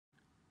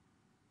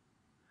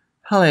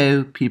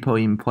Hello, people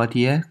in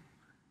Poitiers.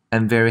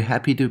 I'm very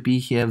happy to be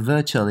here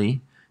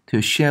virtually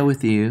to share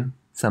with you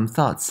some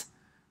thoughts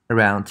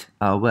around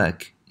our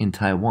work in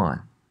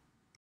Taiwan.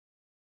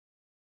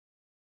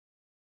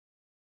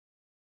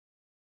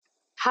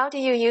 How do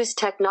you use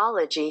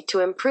technology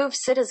to improve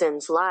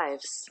citizens'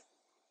 lives?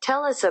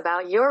 Tell us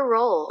about your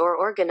role or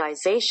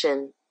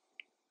organization.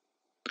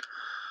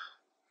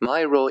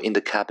 My role in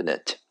the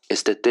cabinet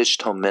is the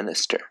digital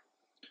minister.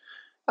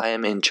 I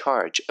am in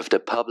charge of the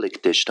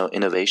public digital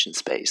innovation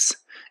space,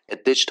 a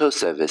digital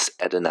service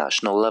at the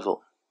national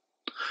level.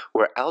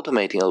 We're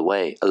automating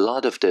away a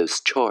lot of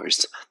those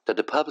chores that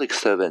the public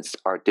servants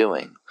are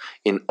doing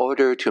in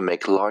order to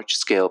make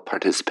large-scale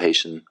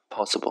participation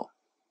possible.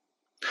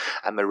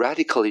 I'm a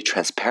radically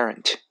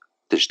transparent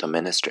digital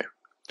minister.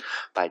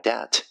 By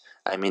that,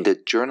 I mean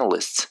that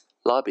journalists,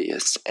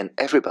 lobbyists, and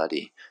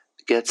everybody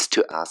gets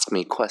to ask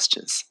me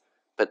questions,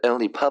 but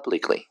only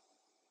publicly.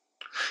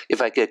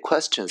 If I get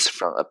questions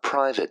from a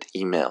private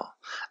email,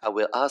 I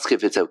will ask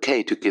if it's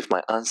okay to give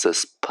my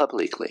answers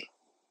publicly.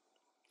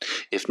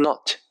 If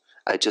not,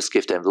 I just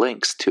give them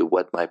links to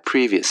what my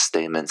previous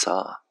statements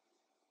are.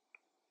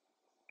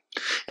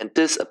 And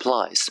this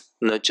applies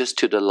not just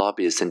to the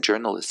lobbyists and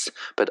journalists,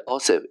 but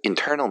also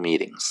internal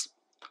meetings.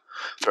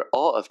 For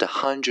all of the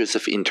hundreds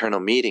of internal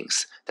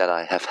meetings that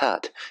I have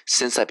had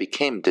since I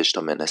became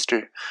digital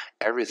minister,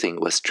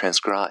 everything was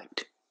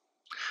transcribed.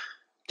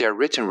 There are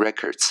written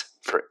records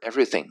for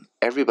everything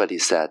everybody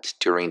said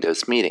during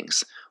those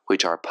meetings,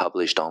 which are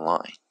published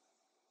online.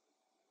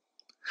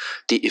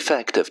 The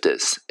effect of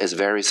this is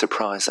very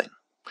surprising.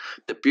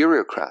 The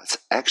bureaucrats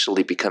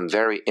actually become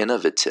very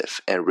innovative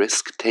and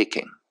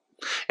risk-taking,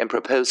 and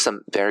propose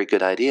some very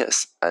good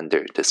ideas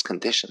under this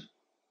condition.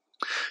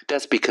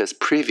 That's because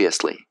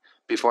previously,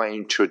 before I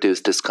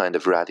introduced this kind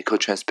of radical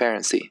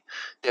transparency,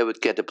 they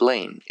would get the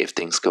blame if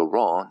things go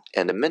wrong,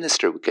 and the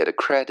minister would get a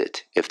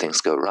credit if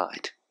things go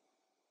right.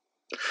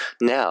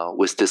 Now,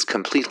 with this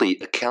completely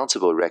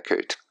accountable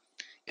record,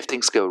 if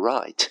things go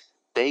right,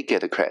 they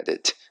get a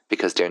credit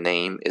because their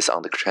name is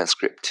on the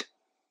transcript.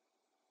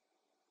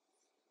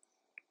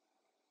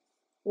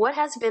 What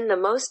has been the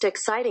most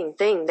exciting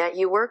thing that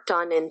you worked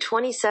on in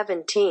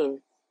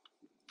 2017?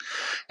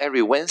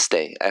 Every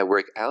Wednesday, I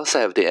work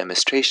outside of the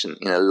administration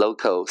in a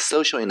local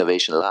social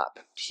innovation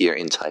lab here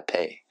in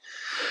Taipei.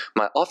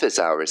 My office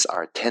hours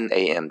are 10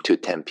 a.m. to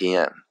 10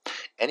 p.m.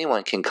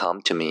 Anyone can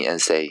come to me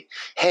and say,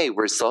 hey,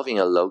 we're solving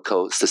a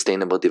local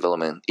sustainable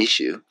development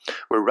issue.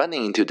 We're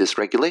running into this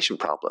regulation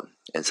problem,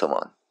 and so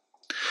on.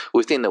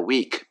 Within a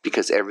week,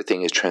 because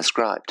everything is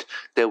transcribed,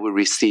 they will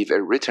receive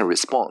a written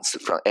response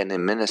from any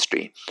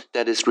ministry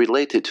that is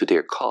related to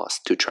their cause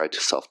to try to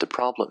solve the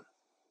problem.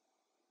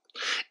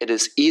 It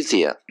is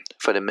easier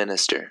for the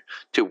minister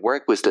to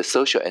work with the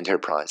social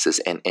enterprises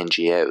and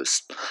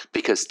NGOs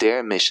because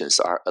their missions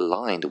are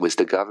aligned with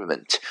the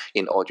government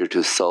in order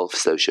to solve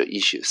social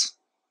issues.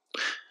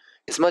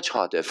 It's much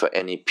harder for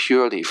any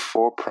purely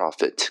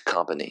for-profit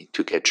company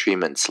to get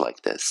treatments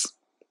like this.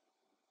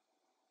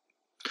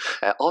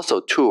 I also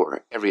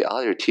tour every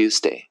other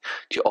Tuesday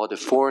to all the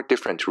 4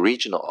 different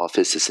regional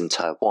offices in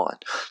Taiwan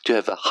to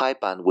have a high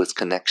bandwidth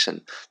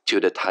connection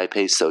to the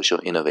Taipei Social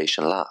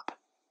Innovation Lab.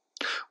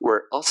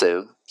 We're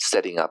also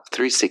setting up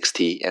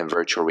 360 and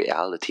virtual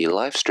reality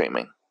live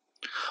streaming.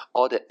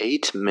 All the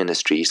 8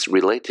 ministries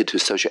related to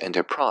social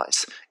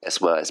enterprise, as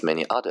well as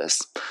many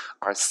others,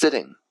 are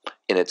sitting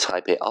in a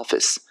Taipei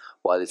office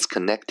while it's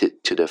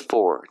connected to the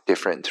 4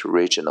 different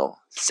regional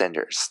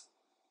centers.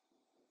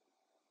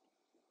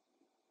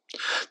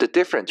 The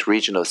different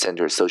regional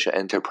center social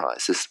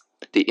enterprises,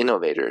 the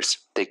innovators,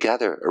 they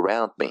gather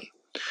around me,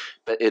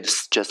 but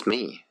it's just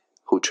me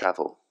who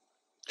travel.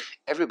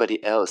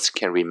 Everybody else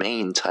can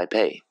remain in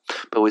Taipei,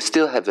 but we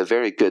still have a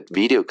very good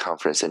video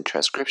conference and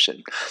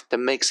transcription that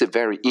makes it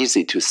very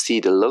easy to see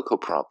the local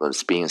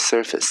problems being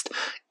surfaced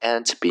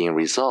and being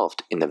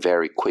resolved in a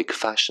very quick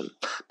fashion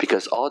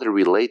because all the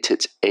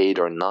related 8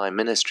 or 9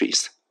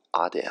 ministries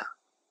are there.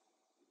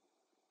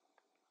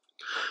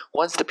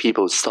 Once the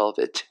people solve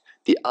it,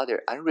 the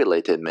other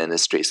unrelated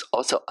ministries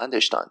also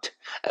understand,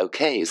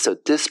 okay, so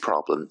this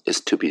problem is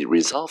to be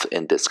resolved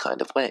in this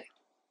kind of way.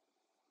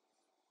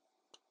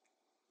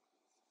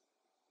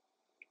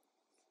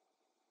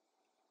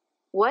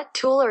 What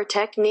tool or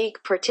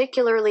technique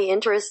particularly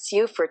interests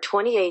you for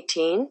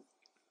 2018?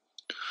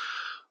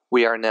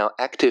 We are now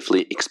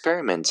actively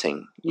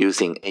experimenting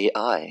using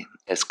AI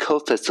as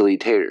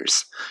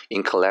co-facilitators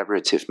in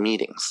collaborative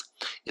meetings.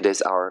 It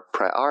is our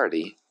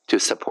priority to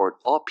support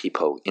all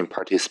people in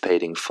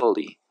participating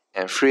fully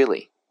and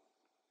freely.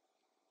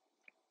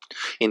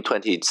 In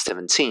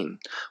 2017,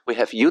 we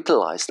have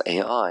utilized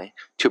AI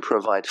to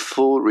provide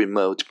full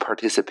remote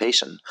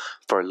participation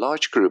for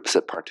large groups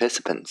of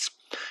participants,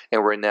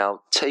 and we're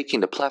now taking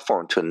the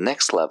platform to the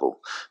next level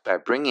by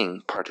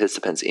bringing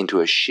participants into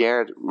a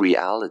shared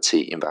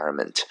reality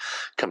environment,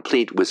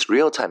 complete with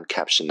real-time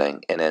captioning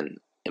and an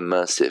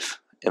immersive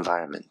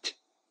environment.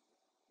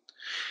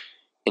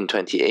 In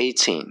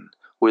 2018,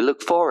 we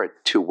look forward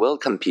to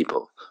welcome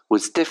people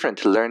with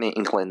different learning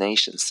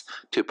inclinations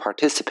to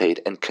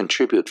participate and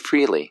contribute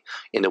freely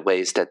in the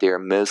ways that they are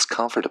most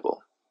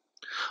comfortable.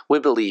 We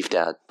believe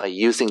that by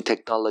using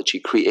technology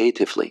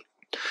creatively,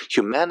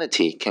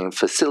 humanity can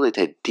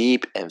facilitate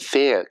deep and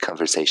fair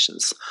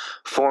conversations,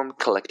 form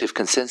collective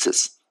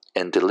consensus,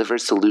 and deliver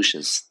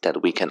solutions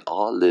that we can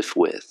all live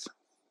with.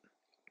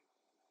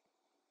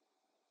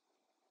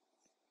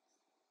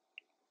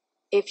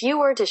 If you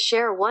were to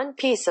share one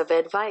piece of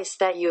advice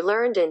that you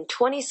learned in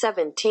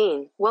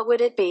 2017, what would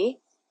it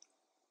be?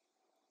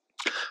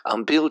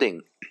 On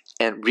building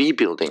and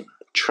rebuilding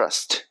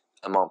trust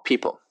among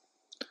people.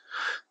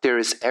 There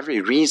is every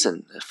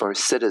reason for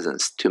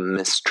citizens to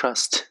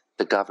mistrust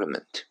the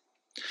government.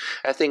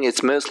 I think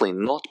it's mostly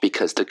not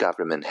because the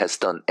government has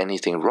done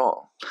anything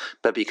wrong,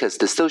 but because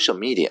the social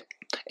media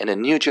and a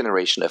new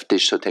generation of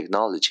digital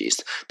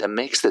technologies that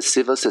makes the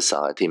civil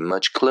society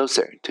much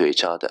closer to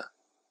each other.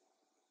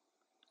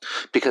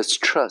 Because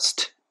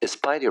trust is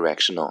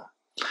bidirectional.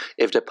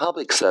 If the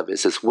public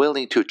service is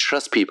willing to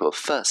trust people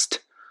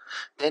first,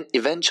 then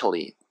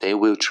eventually they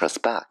will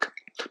trust back,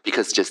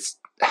 because just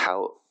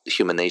how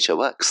human nature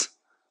works.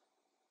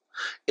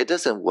 It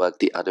doesn't work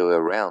the other way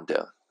around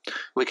though.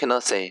 We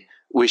cannot say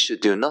we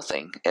should do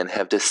nothing and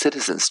have the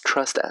citizens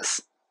trust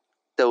us.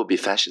 That would be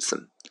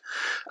fascism.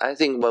 I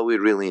think what we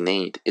really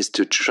need is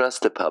to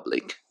trust the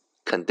public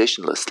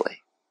conditionlessly.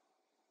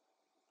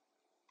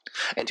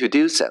 And to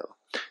do so,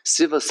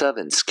 civil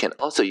servants can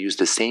also use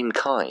the same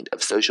kind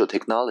of social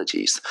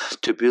technologies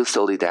to build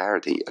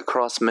solidarity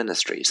across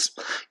ministries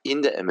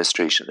in the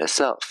administration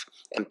itself,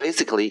 and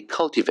basically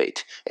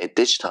cultivate a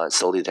digitized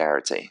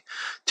solidarity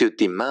to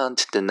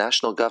demand the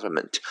national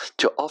government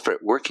to offer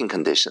working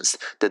conditions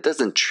that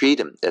doesn't treat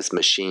them as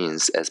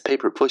machines, as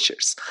paper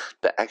pushers,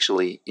 but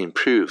actually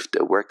improve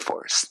the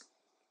workforce.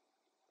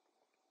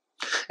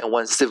 And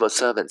once civil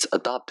servants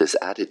adopt this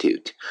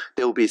attitude,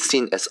 they will be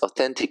seen as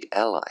authentic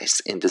allies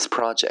in this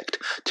project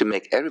to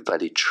make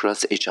everybody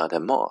trust each other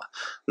more,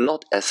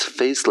 not as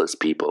faceless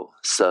people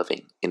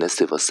serving in the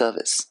civil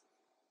service.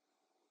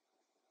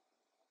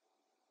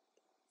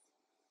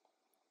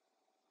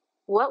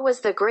 What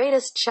was the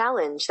greatest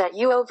challenge that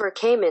you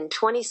overcame in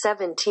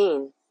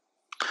 2017?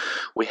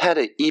 We had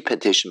an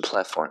e-petition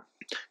platform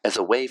as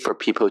a way for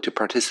people to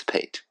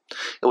participate.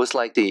 It was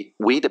like the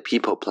We the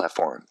People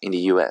platform in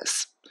the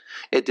US.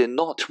 It did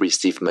not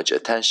receive much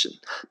attention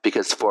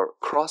because for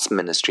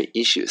cross-ministry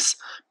issues,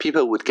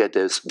 people would get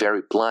those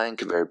very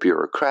blank, very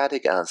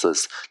bureaucratic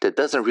answers that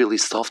doesn't really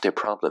solve their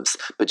problems,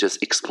 but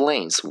just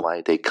explains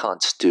why they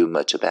can't do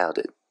much about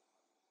it.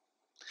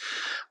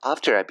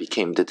 After I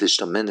became the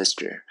digital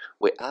minister,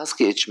 we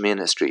asked each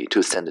ministry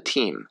to send a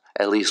team,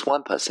 at least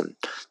one person,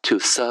 to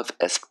serve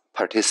as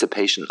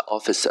participation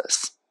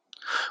officers.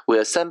 We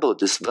assembled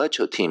this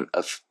virtual team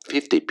of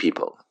 50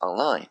 people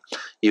online,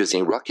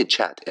 using Rocket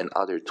Chat and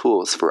other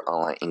tools for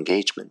online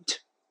engagement.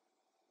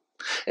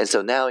 And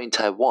so now in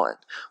Taiwan,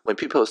 when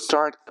people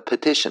start a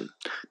petition,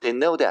 they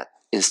know that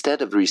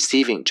instead of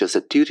receiving just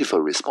a dutiful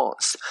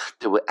response,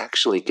 they will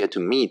actually get to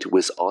meet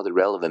with all the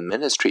relevant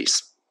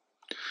ministries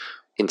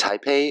in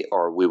Taipei,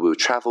 or we will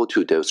travel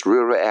to those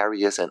rural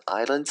areas and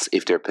islands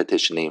if they're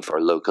petitioning for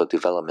local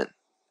development.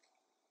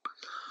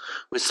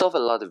 We solve a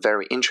lot of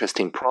very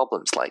interesting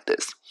problems like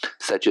this,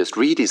 such as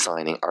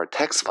redesigning our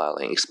tax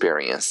filing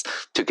experience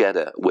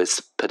together with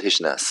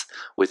petitioners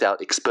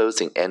without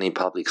exposing any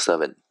public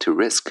servant to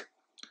risk.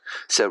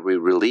 So we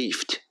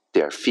relieved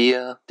their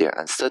fear, their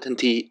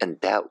uncertainty, and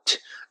doubt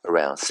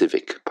around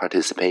civic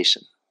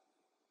participation.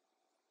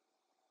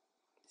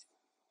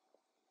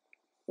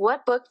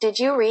 What book did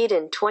you read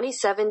in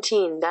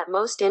 2017 that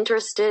most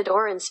interested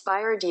or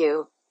inspired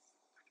you?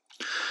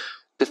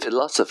 The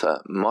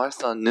philosopher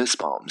Martha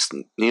Nussbaum's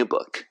new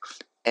book,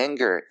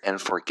 Anger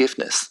and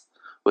Forgiveness,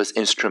 was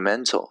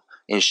instrumental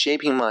in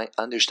shaping my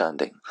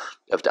understanding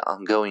of the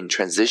ongoing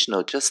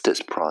transitional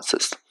justice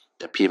process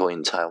that people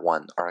in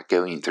Taiwan are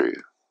going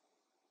through.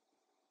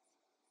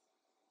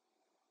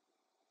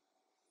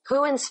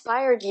 Who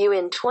inspired you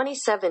in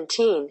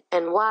 2017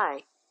 and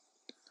why?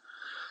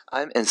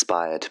 I'm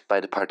inspired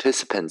by the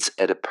participants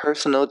at a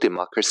Personal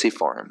Democracy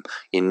Forum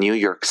in New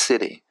York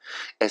City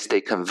as they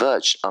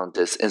converged on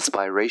this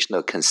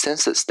inspirational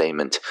consensus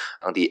statement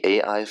on the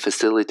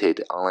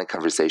AI-facilitated online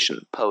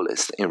conversation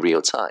POLIS in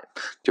real time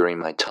during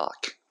my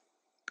talk.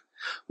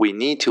 We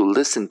need to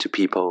listen to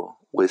people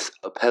with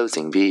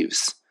opposing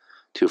views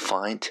to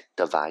find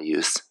the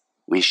values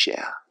we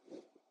share.